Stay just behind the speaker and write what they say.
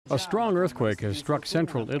A strong earthquake has struck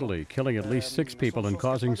central Italy, killing at least 6 people and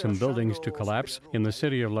causing some buildings to collapse in the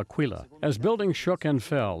city of L'Aquila. As buildings shook and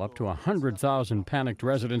fell, up to 100,000 panicked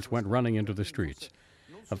residents went running into the streets.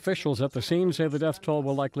 Officials at the scene say the death toll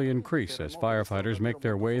will likely increase as firefighters make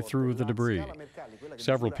their way through the debris.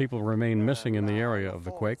 Several people remain missing in the area of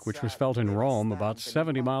the quake, which was felt in Rome, about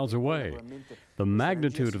 70 miles away. The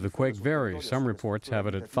magnitude of the quake varies. Some reports have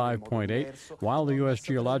it at 5.8, while the U.S.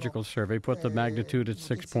 Geological Survey put the magnitude at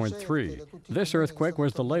 6.3. This earthquake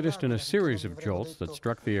was the latest in a series of jolts that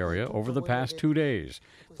struck the area over the past 2 days.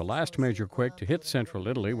 The last major quake to hit central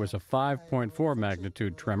Italy was a 5.4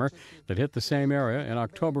 magnitude tremor that hit the same area in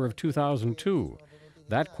October of 2002.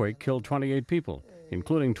 That quake killed 28 people,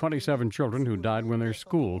 including 27 children who died when their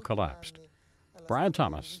school collapsed. Brian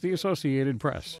Thomas, The Associated Press.